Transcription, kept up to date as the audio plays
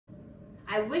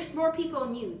I wish more people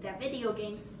knew that video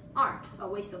games aren't a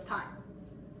waste of time.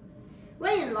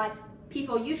 When in life,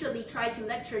 people usually try to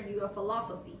lecture you a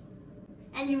philosophy,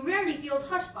 and you rarely feel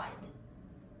touched by it.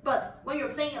 But when you're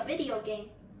playing a video game,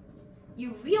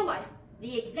 you realize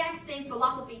the exact same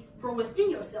philosophy from within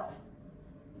yourself.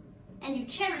 And you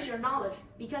cherish your knowledge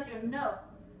because you know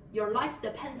your life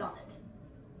depends on it.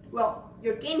 Well,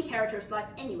 your game character's life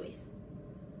anyways.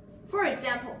 For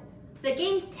example, the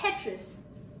game Tetris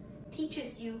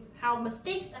teaches you how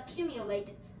mistakes accumulate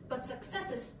but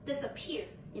successes disappear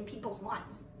in people's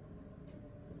minds.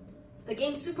 The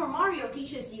game Super Mario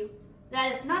teaches you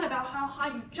that it's not about how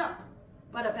high you jump,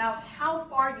 but about how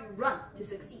far you run to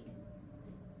succeed.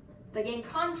 The game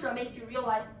Contra makes you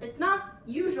realize it's not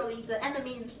usually the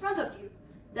enemy in front of you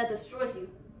that destroys you,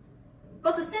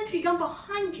 but the sentry gun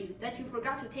behind you that you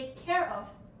forgot to take care of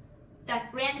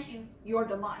that grants you your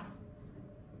demise.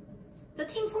 The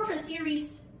Team Fortress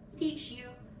series teach you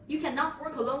you cannot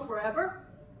work alone forever.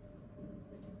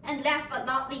 And last but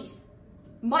not least,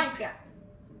 Minecraft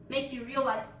makes you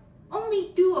realize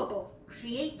only doable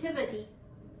creativity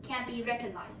can be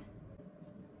recognized.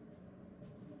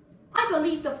 I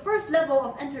believe the first level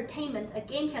of entertainment a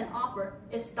game can offer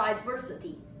is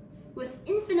diversity, with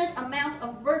infinite amount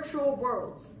of virtual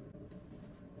worlds.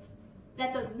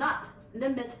 That does not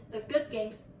limit the good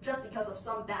games just because of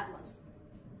some bad ones.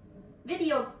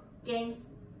 Video games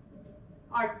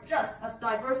are just as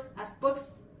diverse as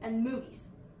books and movies.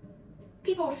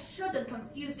 People shouldn't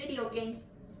confuse video games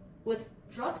with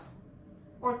drugs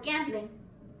or gambling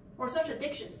or such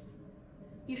addictions.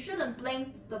 You shouldn't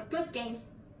blame the good games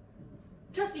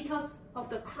just because of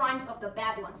the crimes of the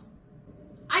bad ones.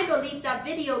 I believe that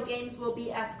video games will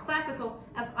be as classical,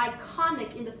 as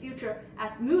iconic in the future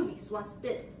as movies once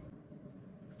did.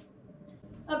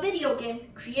 A video game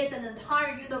creates an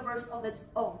entire universe of its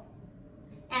own,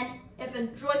 and if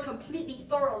enjoyed completely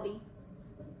thoroughly,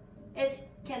 it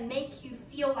can make you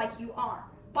feel like you are,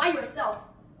 by yourself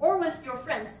or with your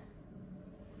friends,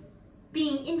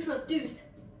 being introduced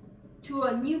to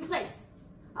a new place,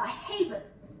 a haven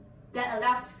that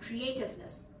allows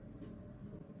creativeness.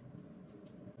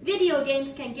 Video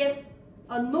games can give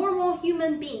a normal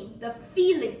human being the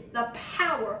feeling, the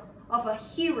power of a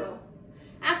hero.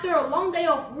 After a long day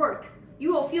of work,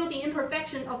 you will feel the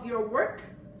imperfection of your work,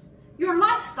 your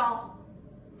lifestyle,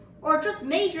 or just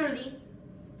majorly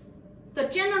the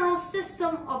general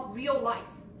system of real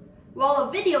life, while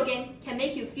a video game can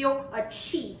make you feel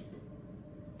achieved,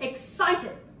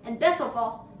 excited, and best of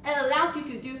all, it allows you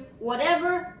to do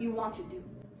whatever you want to do.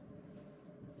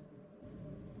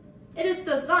 It is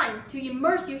designed to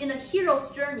immerse you in a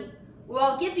hero's journey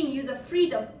while giving you the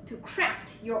freedom to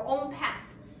craft your own path,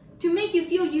 to make you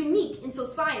feel unique in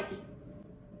society.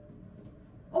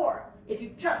 Or if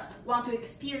you just want to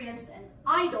experience an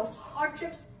idol's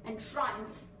hardships and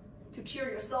triumphs to cheer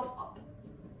yourself up.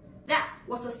 That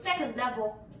was the second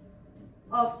level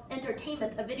of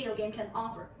entertainment a video game can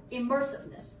offer,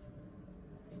 immersiveness.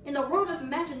 In a world of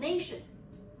imagination,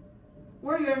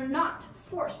 where you're not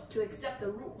forced to accept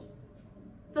the rules.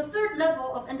 The third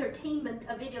level of entertainment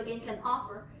a video game can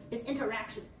offer is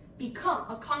interaction. Become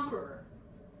a conqueror.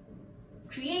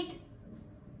 Create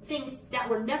things that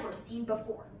were never seen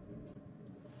before.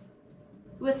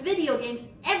 With video games,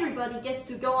 everybody gets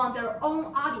to go on their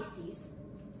own odysseys,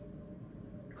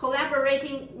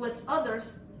 collaborating with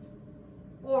others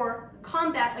or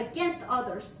combat against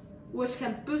others, which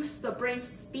can boost the brain's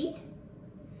speed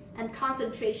and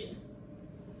concentration.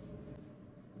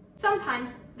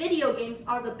 Sometimes video games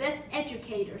are the best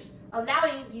educators,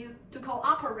 allowing you to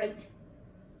cooperate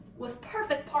with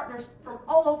perfect partners from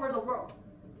all over the world.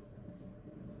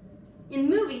 In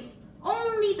movies,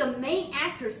 only the main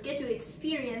actors get to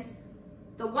experience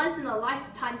the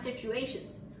once-in-a-lifetime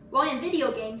situations, while in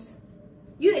video games,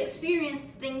 you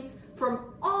experience things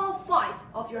from all 5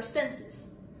 of your senses,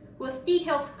 with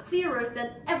details clearer than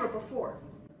ever before,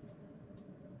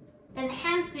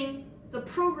 enhancing the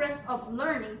progress of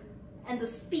learning and the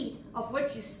speed of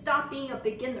which you stop being a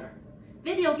beginner.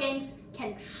 Video games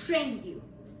can train you.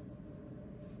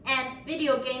 And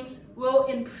video games will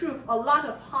improve a lot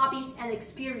of hobbies and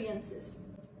experiences.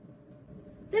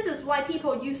 This is why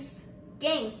people use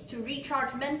games to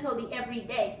recharge mentally every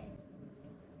day,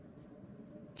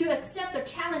 to accept the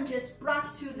challenges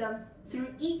brought to them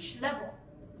through each level.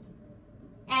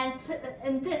 And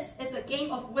this is a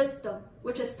game of wisdom,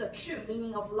 which is the true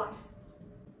meaning of life.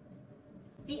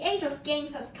 The age of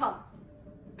games has come.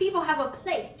 People have a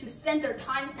place to spend their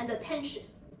time and attention.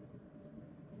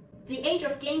 The age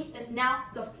of games is now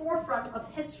the forefront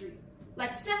of history,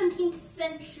 like 17th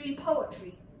century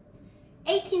poetry,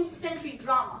 18th century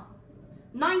drama,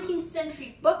 19th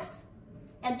century books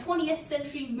and 20th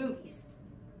century movies.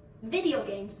 Video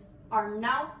games are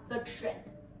now the trend.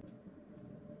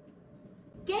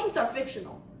 Games are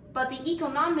fictional, but the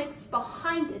economics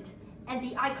behind it and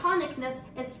the iconicness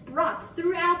it's brought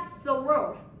throughout the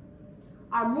world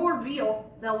are more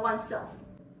real than oneself.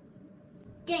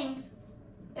 Games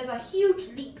is a huge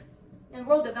leap in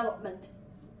world development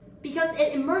because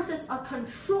it immerses a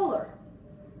controller,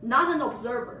 not an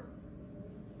observer.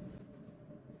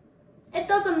 It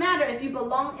doesn't matter if you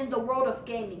belong in the world of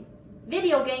gaming.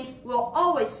 Video games will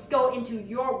always go into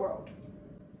your world.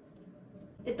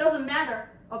 It doesn't matter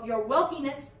of your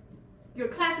wealthiness, your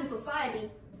class in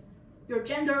society, your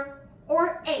gender,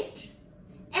 or age.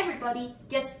 Everybody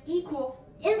gets equal,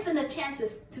 infinite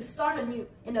chances to start anew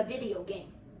in a video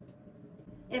game.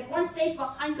 If one stays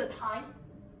behind the time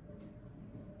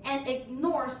and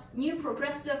ignores new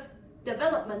progressive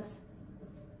developments,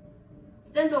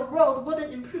 then the world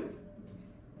wouldn't improve.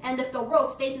 And if the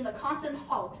world stays in a constant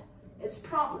halt, its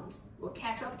problems will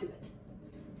catch up to it.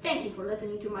 Thank you for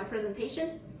listening to my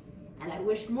presentation, and I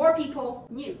wish more people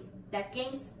knew that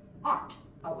games aren't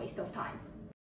a waste of time.